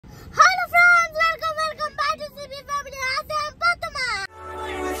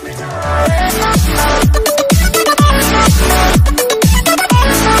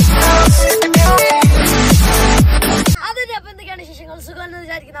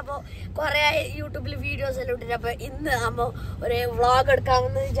പറഞ്ഞപ്പോ കൊറേ യൂട്യൂബില് വീഡിയോസ് എല്ലാം ഇട്ടിട്ട് അപ്പൊ ഇന്ന് അമ്മ ഒരു വ്ളോഗ്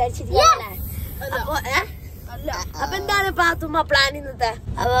എടുക്കാമെന്ന് വിചാരിച്ചിരിക്കുകയല്ലേ. അപ്പൊ എന്താണ് പാത്തുമ്മ പ്ലാൻ ഇന്നത്തെ?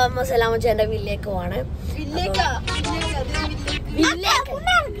 അപ്പൊ അമ്മ സലാമച്ചേന്റെ വില്ലേക്ക് പോവാണ്.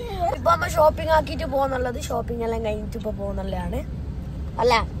 ഇപ്പൊ അമ്മ ഷോപ്പിംഗ് ആക്കിട്ട് പോകുന്നുള്ളത്, ഷോപ്പിംഗ് എല്ലാം കഴിഞ്ഞിട്ട് ഇപ്പൊ പോകുന്നുള്ളതാണ്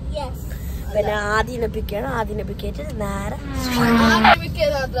അല്ല. പിന്നെ ആദ്യം പിക്കാണ്, ആദ്യം പിക്കേറ്റ് നേരെ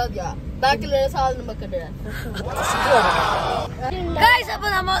അപ്പൊ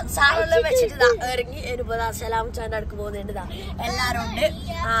നമ്മ സാധനം വെച്ചിട്ട് ഇറങ്ങി ഇനിയിപ്പോ സലാമച്ചാന്റെ അടുക്ക് പോകുന്നുണ്ട്. എല്ലാരും ഉണ്ട്.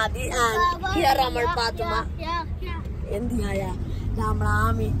 ആദ്യം നമ്മൾ പാത്തുമ്മ എന്തിനായ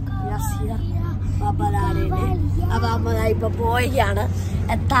നമ്മളാമി അപ്പൊ അമ്മ ഇപ്പൊ പോവുകയാണ്.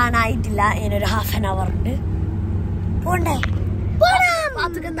 എത്താനായിട്ടില്ല, ഇനൊരു ഹാഫ് ആൻ അവർ ഉണ്ട്. പോണ്ടേ?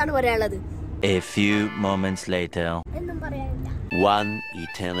 പാത്തുക്ക് എന്താണ് പറയാനുള്ളത്? A few moments later. One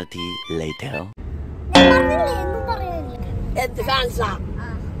eternity later. എന്ത് കാണിച്ചാ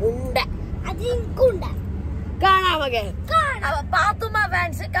ഉണ്ട് കാണാമകെ. പാത്തുമ്മ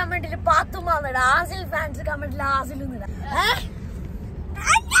ഫാൻസ് കമന്റിൽ പാത്തുമ്മ എന്നിട, ആസിൽ ഫാൻസ് കമന്റിൽ ആസിൽ എന്നിട.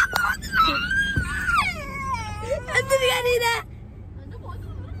 എന്തിനു കാണില്ല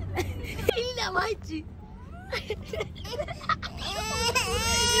ഇല്ല വായിച്ച്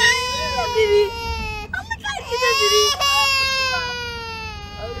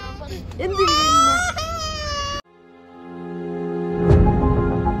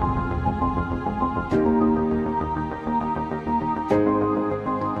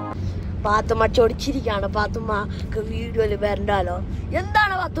പാത്തുമ്മ ചൊടിച്ചിരിക്കാണ്. പാത്തുമ്മക്ക് വീഡിയോയില് വരണ്ടാലോ.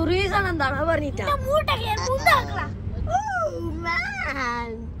 എന്താണ് പാത്തു റീസൺ? എന്താണ് പറഞ്ഞിട്ടാ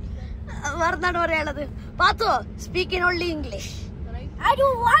വേറെന്താണ് പറയാനുള്ളത്? പാത്തു speak in only English. I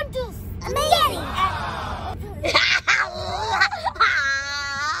don't want to speak.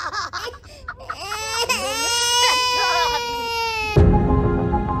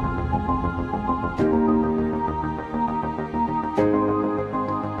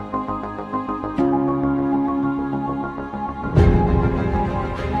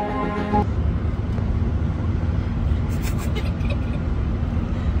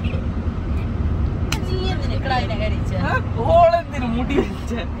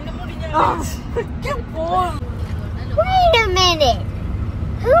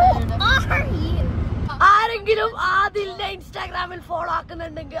 ആരെങ്കിലും ആദിലിന്റെ ഇൻസ്റ്റാഗ്രാമിൽ ഫോളോ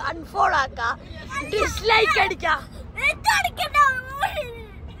ആക്കുന്നുണ്ടെങ്കിൽ അൺഫോളോ ആക്ക, ഡിസ്ലൈക്ക് അടിക്ക.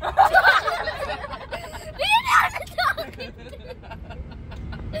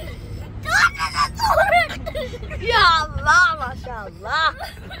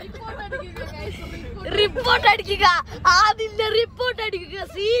 റിപ്പോർട്ട് അടിക്കുക, ആദിലിന്റെ റിപ്പോർട്ട് അടിക്കുക.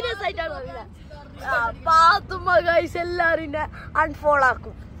 സീരിയസ് ആയിട്ടാണ് പറയുന്നത്. പാത്തുമ്മ ഗൈസ് എല്ലാരും അൺഫോളോ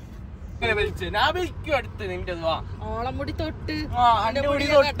ആക്കും. ഓളമുടി തൊട്ട്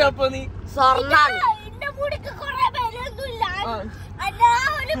തൊട്ടപ്പോ നീ സ്വർണ്ണാണ്.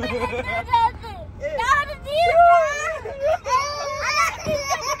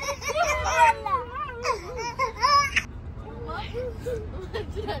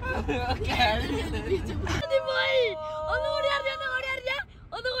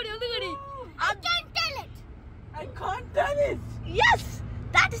 Yes,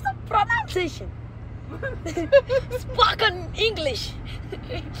 that is the pronunciation. Spoken English.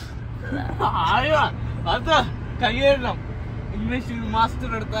 English master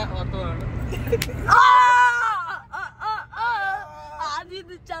എടുത്ത ആദ്യം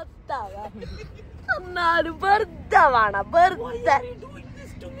ചത്താവ എന്നാലും വെറുതെ വെറുതെ.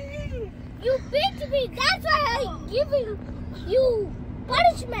 You beat me. That's why I'm giving you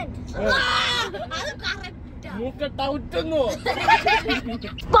punishment.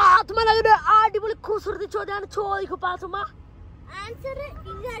 Pathumma അടിപൊളി കുസൃതി ചോദ്യമാണ് ചോദിക്കും പാത്തുമ്മ. ആൻസർ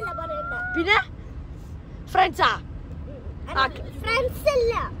ഇല്ല പറയണ്ട. പിന്നെ ഫ്രണ്ട്സാ? ഫ്രണ്ട്സ്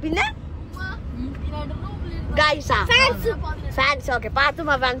അല്ല. പിന്നെ ഗൈസാ? ഫാൻസ്. ഓക്കെ,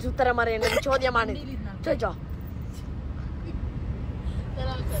 പാത്തുമ്മ ഫാൻസ് ഉത്തരം പറയേണ്ട ചോദ്യമാണ്. ചോദിച്ചോ.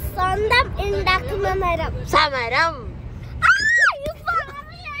 സ്വന്തം ഉണ്ടാക്കുന്ന മരം. സമരം.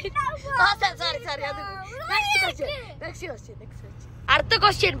 സോറി അത് നെക്സ്റ്റ് ക്വസ്റ്റ്യൻ. അടുത്ത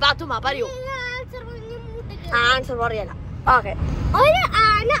ക്വസ്റ്റ്യൻ പാത്തുമ്മ പറയൂ. ആൻസർ പറയല. ഓക്കെ, ഒരു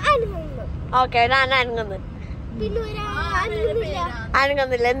ആന അനങ്ങുന്നു. ഓക്കെ, ഞാൻ അനങ്ങുന്നു. പിന്നെ ഒരു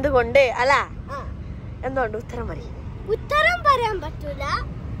അനങ്ങുന്നില്ല. എന്തുകൊണ്ട് അല്ല? എന്തുകൊണ്ട്? ഉത്തരം പറയും. ഉത്തരം പറയാൻ പറ്റൂല.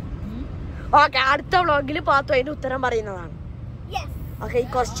 ഓക്കെ, അടുത്ത വ്ളോഗിൽ പാത്തു അതിന്റെ ഉത്തരം പറയുന്നതാണ്. ഓക്കെ, ഈ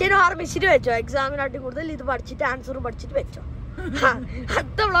ക്വസ്റ്റ്യൻ ഓർമ്മിച്ചിട്ട് വെച്ചോ. എക്സാമിനായിട്ട് കൂടുതൽ ഇത് പഠിച്ചിട്ട് ആൻസറും പഠിച്ചിട്ട് വെച്ചോ.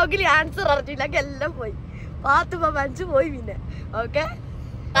 അടുത്ത വ്ളോഗിൽ ആൻസർ അറിഞ്ഞില്ലെങ്കിൽ എല്ലാം പോയി. പാത്തുമ്മ ഫാൻസ് പോയി. പിന്നെ ഓക്കെ,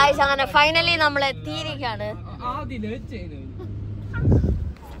 അങ്ങനെ ഫൈനലി നമ്മൾ എത്തിയിരിക്കാണ്.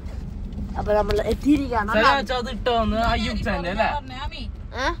 അപ്പൊ നമ്മൾ എത്തിയിരിക്കുകയാണ്.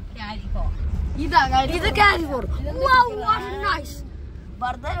 ഇത് കാരിഫോർ.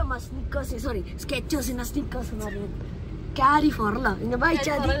 സോറി സ്കെച്ചേഴ്സിന്റെ സ്റ്റിക്കേഴ്സ് എന്ന് പറയുന്നത് കാരിഫോർ അല്ല. ഇങ്ങനെ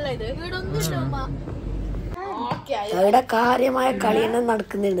വായിച്ചാൽ അവിടെ കാര്യമായ കളി തന്നെ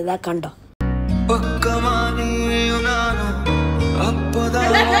നടക്കുന്നുണ്ട്. ഇതാ കണ്ടോ?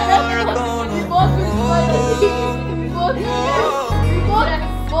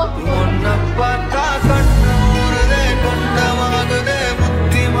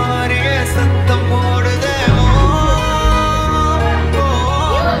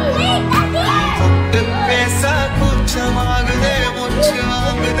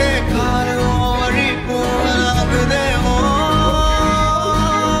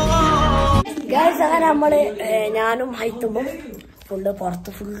 അങ്ങനെ നമ്മള് ഞാനും ഹൈത്തുമ്പും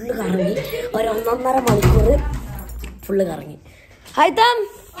പുറത്ത് ഫുള്ള് കറങ്ങി. ഒരു 1.5 മണിക്കൂർ ഫുള്ള് കറങ്ങി. ഹൈത്തം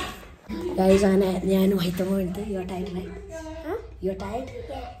ഗൈസ് അങ്ങനെ ഞാനും ഹൈത്തുമ്പും എടുത്ത് you are tired right? You are tired?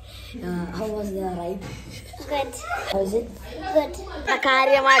 How was the ride? Good. How is it? Good.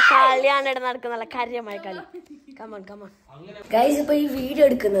 കാര്യമായ കളിയാണ് ഇവിടെ നടക്കുന്ന കാര്യമായ കളി. Come on come on guys. ഇപ്പൊ ഈ വീഡിയോ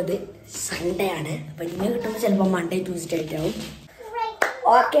എടുക്കുന്നത് സൺഡേ ആണ്. അപ്പൊ ഇങ്ങനെ കിട്ടുമ്പോൾ ചിലപ്പോൾ മൺഡേ ട്യൂസ്ഡേ ആയിട്ടാവും.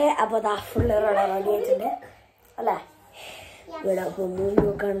 ഓക്കെ അപ്പൊ ഫുള്ള് റെഡി ആയിട്ടുണ്ട് അല്ലേ? ഇവിടെ ഇപ്പൊ മൂവി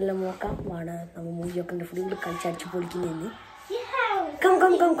നോക്കാണെല്ലാം നോക്കാം. വേണം നമ്മൾ മൂവി നോക്കണ്ട full കളിച്ചടിച്ച് പൊളിക്കുന്നതിന്. Come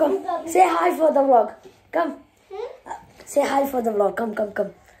come come come say hi for the vlog. Come say hi for the vlog. Come come come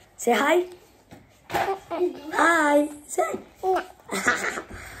say hi. Hi say.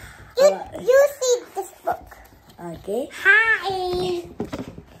 You see this book. Okay. Hi.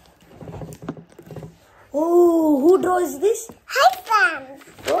 Oh, who draws this? Hi, Sam.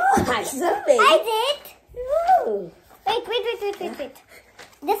 Oh, hi, Sam. I did. Oh. Wait.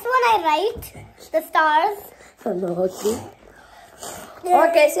 This one I write the stars. Oh, no, okay.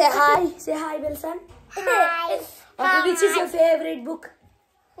 Okay, say hi. Say hi, Wilson. Hi. Okay, which is your favorite book?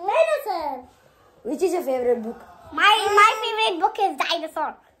 Dinosaur. Which is your favorite book? My favorite book is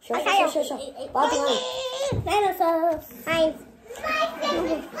Dinosaur. Sure. Part 1. Dinosaur. Hi. My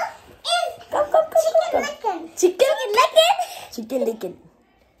favorite book is Come. Chicken Licken.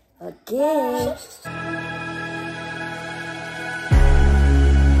 Okay.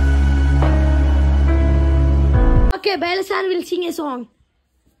 Okay, Belasan will sing a song.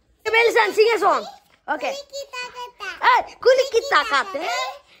 Okay, Belasan, sing a song. Okay. Hey, Kulikita kate.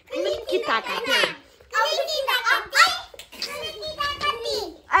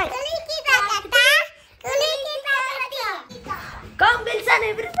 Come, Wilson,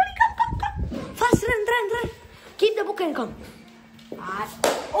 everybody come. Fast, run. Keep the book and come.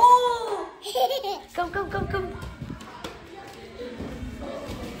 Oh! Come.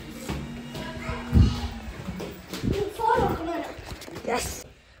 Yes.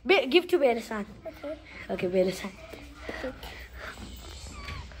 Give to Belasan. Okay, Belasan.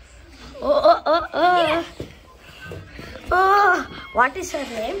 Oh, what is her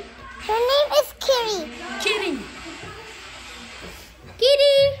name? Her name is Kiri. Kiri.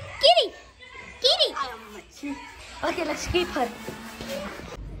 Okay, let's keep her.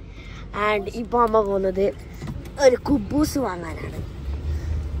 And ipo amma പോകുന്നത് ഒരു കുബൂസ് വാങ്ങാനാണ്.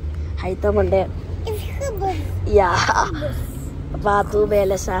 ഹൈത്തമുണ്ട്. യാ. പാത്തു,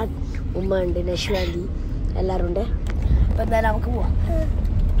 ബേലസാൻ, ഉമ്മ ഉണ്ട്, നശ്വാന്തി എല്ലാവരും ഉണ്ട്. അപ്പൊ എന്തായാലും നമുക്ക് പോവാം.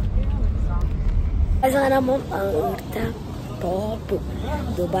 ഇവിടുത്തെ ടോപ്പ്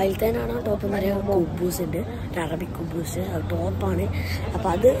ദുബായിൽ തന്നെയാണ് ടോപ്പ് എന്ന് പറയുക. കുബൂസ് ഉണ്ട്, ഒരു അറബിക് കുബൂസ്. അത് ടോപ്പാണ്. അപ്പം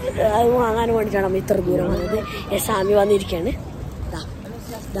അത് വാങ്ങാൻ വേണ്ടിയിട്ടാണ് ഇത്ര ദൂരം വന്നത്. സാമി വന്നിരിക്കുകയാണ്.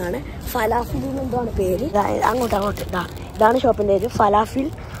 ഇതാണ് ഫലാഫിൽ എന്താണ് പേര്. അങ്ങോട്ട് ഇതാണ് ഷോപ്പിൻ്റെ പേര്. ഫലാഫിൽ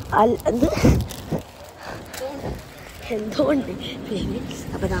എന്തോ ഉണ്ട് പേര്.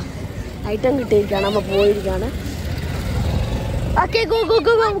 അപ്പം ഐറ്റം കിട്ടിയിരിക്കുകയാണ്. നമ്മൾ പോയിരിക്കുകയാണ്. Okay, go. Move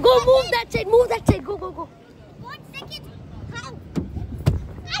that side. Go. 1 second.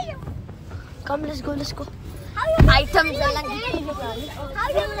 Come, let's go. Items are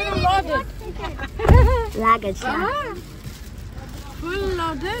loaded. Luggage. Full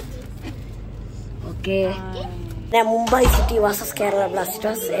loaded. Okay. Now Mumbai City versus Kerala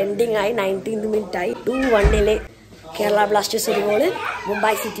Blasters ending ആയി 19th minute ആയി 2-1 കേരള ബ്ലാസ്റ്റേഴ്സ് ഒരു ഗോള്,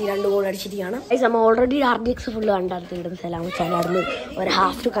 മുംബൈ സിറ്റി 2 ഗോൾ അടിച്ചിരിക്കുകയാണ്. നമ്മൾ already RDX full കണ്ടായിരുന്നു. സലാം ചാലാടുന്ന് ഒരു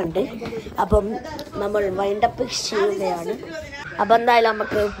half കണ്ട്. അപ്പം നമ്മൾ wind up ചെയ്യുകയാണ്. അപ്പം എന്തായാലും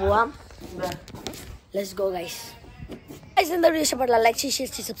നമുക്ക് പോവാം. Let's go guys. എന്താ ഇഷ്ടപ്പെട്ടില്ല ലൈക്ക്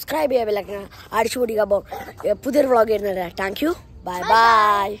ചെയ്ത് സബ്സ്ക്രൈബ് ചെയ്യാൻ അടിച്ചു പൊടിക്കുക. അപ്പോൾ പുതിയൊരു വ്ളോഗ് വരുന്നത്. Thank you.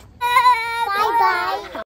 ബൈ.